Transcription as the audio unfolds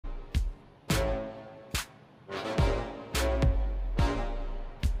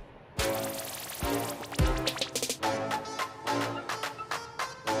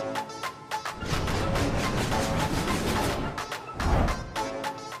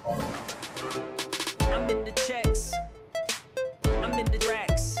I'm in the checks. I'm in the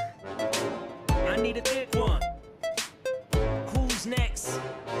racks. I need a thick one. Who's next?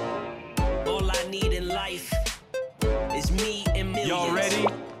 All I need in life is me and millions. Y'all ready?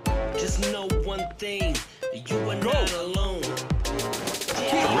 Just know one thing, you are not alone.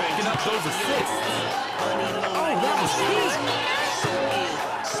 Keep racking up those assists. Oh, that was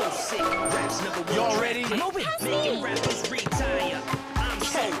so sick. Raps never will. Y'all ready? Making rappers retire. I'm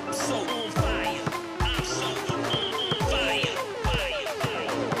so on fire. I'm so on fire.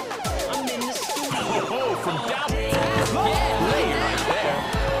 I'm in the studio. Oh, from down. Lay right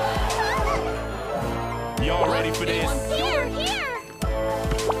there. Y'all ready for this? Here.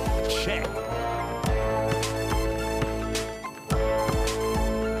 Check.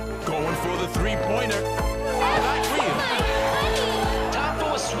 Going for the three-pointer. Time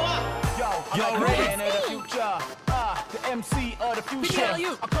for a swap. Y'all ready? Man of the future, the MC of the future.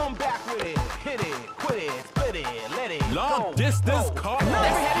 I come back with it, hit it, quit it, split it, let it Long go. distance call.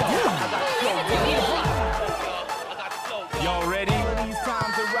 Y'all ready? These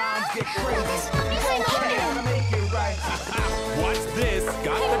times the rhymes get crazy. Okay, I'ma make it right. Watch this.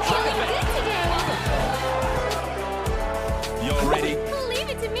 Got the traffic. Y'all ready? Leave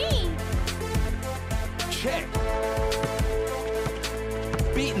it to me. Check.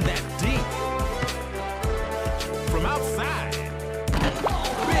 Beating that deep. From outside.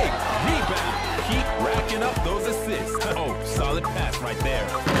 Big rebound. Keep racking up those assists. Oh, solid pass right there.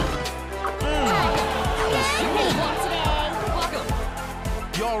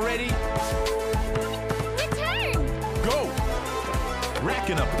 Y'all ready? Return. Go.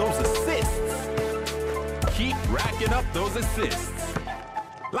 Racking up those assists. Keep racking up those assists.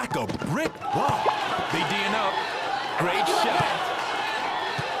 Like a brick wall. They D'ing up. Great shot.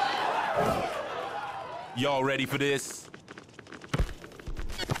 Y'all ready for this?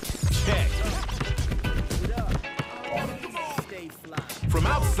 Check. From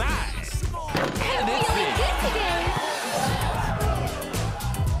outside. And it's in.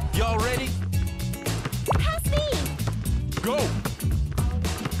 Y'all ready? Pass me. Go.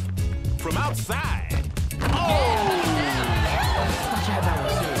 From outside. Oh!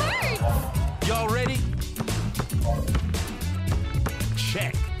 Y'all ready?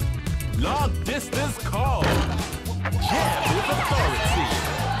 Check. Long distance call. Jab with authority.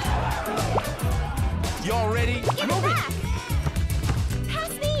 Y'all ready? Give it back.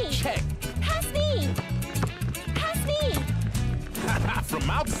 Pass me. Check. Pass me. Pass me. From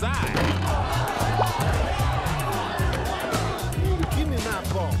outside. Give me my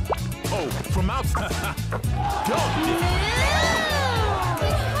ball. Oh, from outside. Dunk it.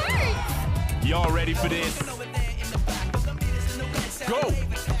 It hurts. Y'all ready for this? Go.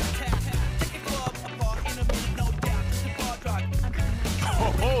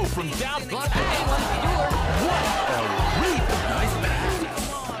 Oh, from down. What a read. Nice pass.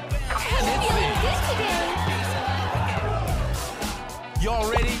 And it's in. Y'all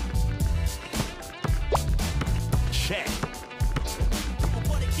ready? Check.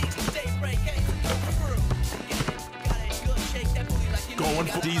 Going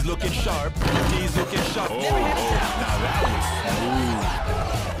for D's looking sharp. D's looking sharp. Oh, now that was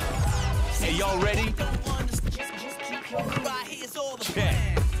smooth. Hey, y'all ready? Check.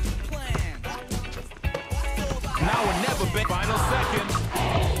 Now or never, baby. Final second.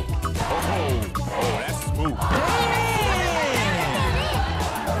 Oh, that's smooth. Damn!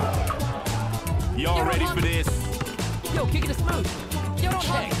 Y'all ready for this? Yo, kick it smooth. Yo, don't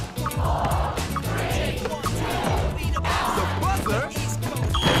Check. The buzzer?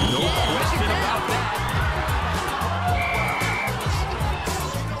 No question about that.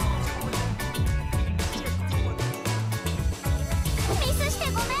ミスして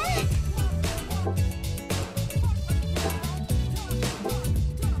ごめん。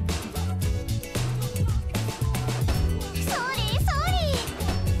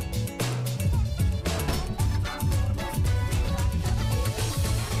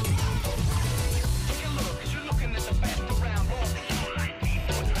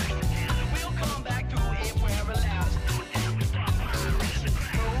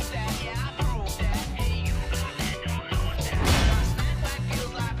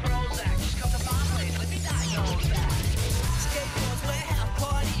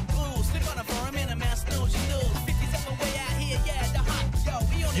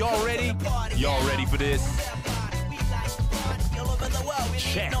Y'all ready? Y'all ready for this?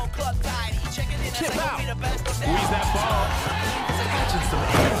 Check. Chip out. Squeeze that ball. Catching some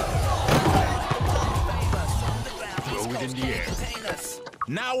air. Throw it in the air.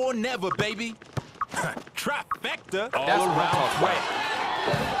 Now or never, baby. Trifecta all around threat.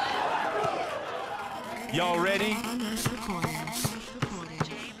 Y'all ready?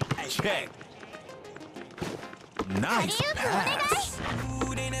 Check. Nice pass.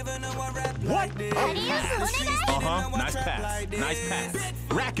 What? Nice pass. Nice pass.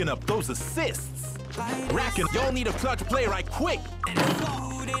 Racking up those assists. Y'all need a clutch play right quick. You see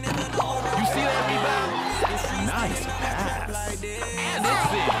that rebound? Nice pass. And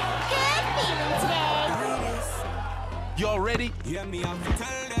it's in. Good feeling today. Y'all ready? Yeah, me have to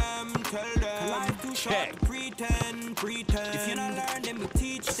tell them. Life too short Check. to pretend. If you not learn, then we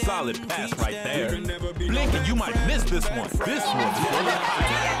teach them. Solid pass teach right them. there. You can never be Blink no and you bad might miss this friend, one. bad This friend. one's for the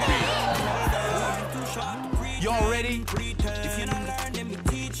highlight Life too short to pretend. Y'all ready? If you not learn, then we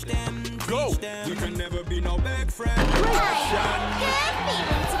teach them. Go. Teach them. You can never be no bad friend. Good feeling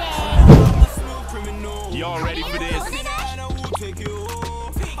today. I'm a smooth criminal. Y'all ready for this? I know who take you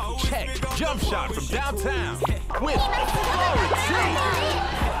home. Always Check. pick up Jump the shot phone from when she downtown. calls. With authority.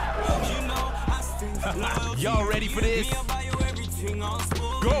 You know I stay loyal to Y'all you. ready for this? Me, I buy you everything I'll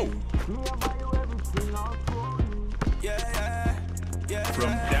spoil Go. you. Me, I buy you everything I'll spoil you. Yeah, yeah.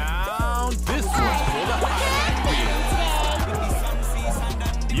 From down. This one's for the highlight.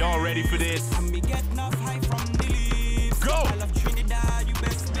 Y'all ready for this? Me get enough high from the leaves. Go. I love Trinidad, you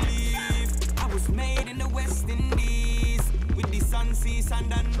best believe. I was made in the West Indies with the sun, sea,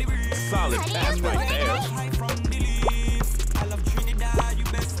 sand, and the breeze. Solid pass right there. High from the leaves. I love Trinidad, you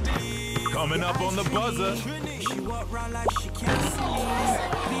best believe. Coming up on the buzzer. She walk round like she can't see.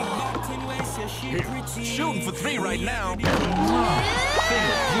 Big back tin waist, yeah, she pretty. Shooting for 3 right now.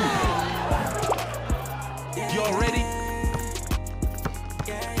 Y'all ready?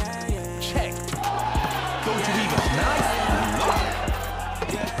 Check. Don't you even nice?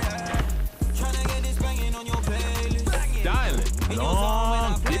 Tryna get this banging on your playlist. Dialing.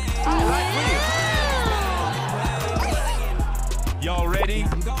 Long dip. Y'all ready?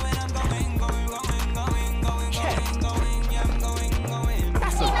 Check.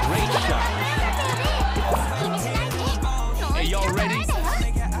 That's a great shot. Hey, y'all ready?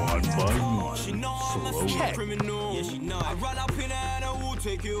 One by one. Check. Yeah, she know. I run up in her and I will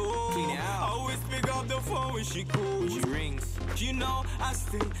take you home. Clean it out. I always pick up the phone when she calls. She rings. You know I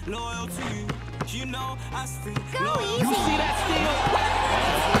stay loyal to you. You know I stay loyal. You see that steal?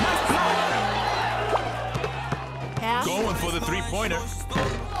 Going for the 3-pointer.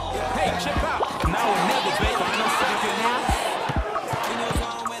 Hey, chip out. Now or never, babe. Final second.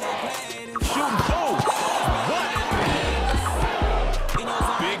 Shooting goals. What?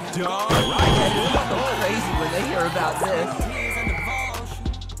 Big dog. Crazy when they hear about this.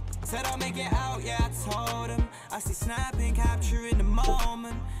 Said I'll make it out, yeah, I told him. I see snapping, capturing the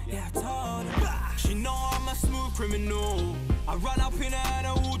moment. Yeah, I told him. She know I'm a smooth criminal. I run up in her and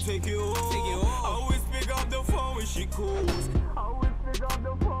I will take it home. I always pick up the phone when she calls.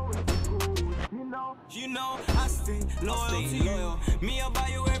 You know I stay loyal to you. Me, I buy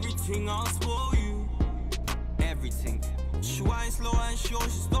you everything, I'll spoil you. Everything. She whine slow and show she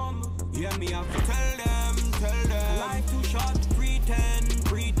stumble. Yeah, me have to tell them. Life too short to pretend.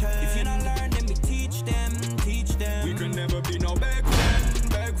 If you not learn, then me teach them. We can never be no big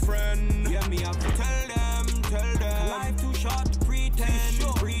friend. Yeah, me have to tell them. Life too short to pretend.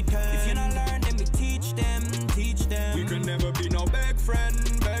 If you not learn, then me teach them. We can never be no big friend.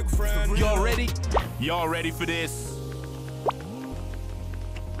 Y'all ready? Y'all ready for this?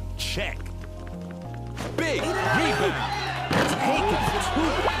 Check. Big rebound. Taking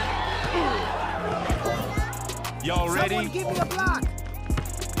 2. Y'all ready? Give me a block.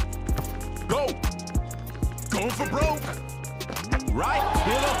 Go. Going for broke. Right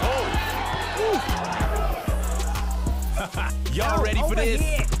to the hole. Y'all ready for this?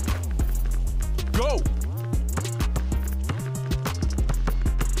 Here. Go.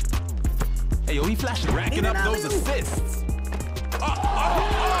 Hey, yo, he flashing. Racking up those assists.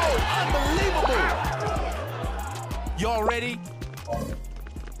 Unbelievable. Y'all ready?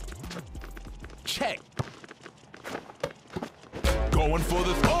 Check. Going for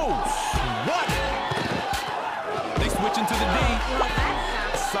the what? They switching to the D.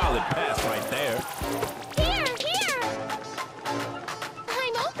 Solid pass right there. Here!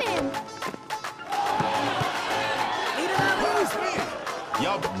 I'm open!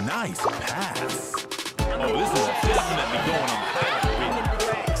 Y'all, nice pass. Oh, this is definitely going on the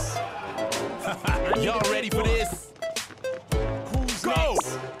highlight reel. Y'all ready for this? Go!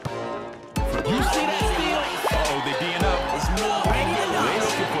 You see that steal? Uh-oh, they D'ing up. They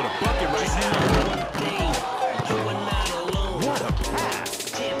looking for the bucket right now. What a pass!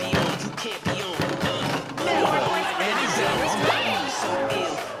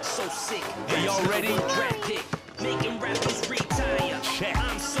 Hey, y'all ready? Check.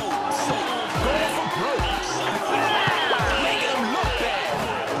 Going for broke.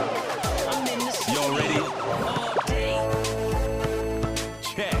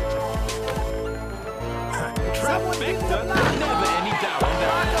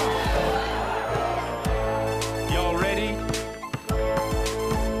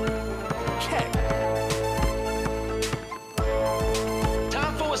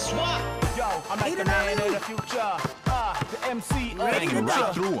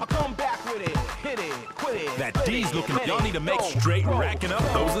 through I them. come back with it, hit it, quit it. That split D's it, looking. hit Y'all it, need to make go, straight, go, racking up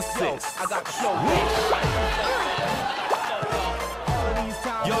go. those Yo, assists. I got the show. All of these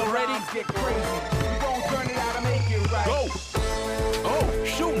times Y'all the ready? rhymes get crazy. We gon' turn it out and make it right. Go. Oh,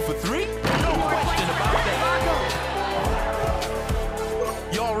 shooting for three? No question about that.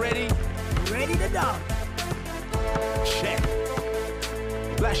 Y'all ready? Ready to dunk. Check.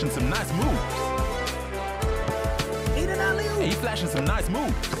 Flashing some nice moves. Need an alley-oop. Hey, he flashing some nice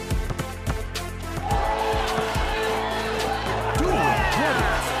moves. Doing good.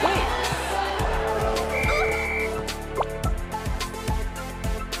 Wait.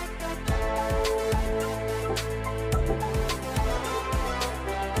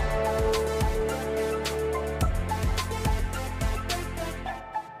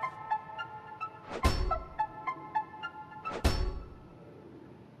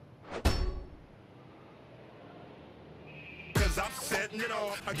 Cause I'm setting it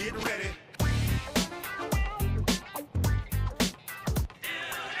off, I'm getting ready.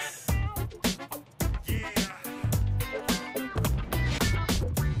 Yeah.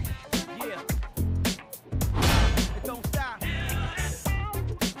 Yeah. It don't stop.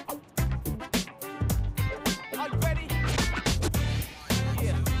 Are you ready?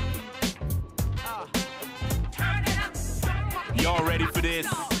 Yeah. Turn it up. Y'all ready for this?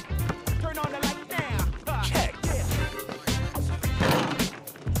 Turn on the light now. Check.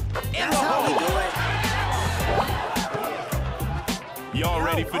 Yeah. That's how we do it. Y'all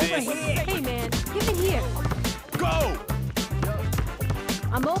ready for this? Hey man, give it here. Go!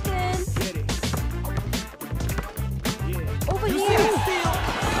 I'm open. Get it. Yeah. Over You see here. the steal?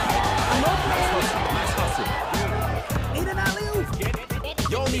 I'm open. Nice hustle. Need an alley-oop.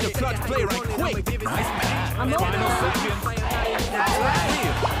 Y'all need a clutch play right quick. Nice pass. I'm open. Final second. That's right.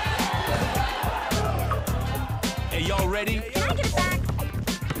 Hey, y'all ready? Can I get it back?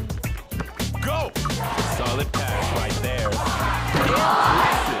 Go! Solid pass right there.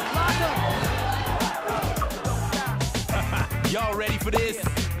 Impressive. Y'all ready for this?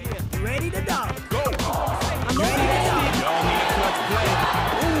 Ready to dunk.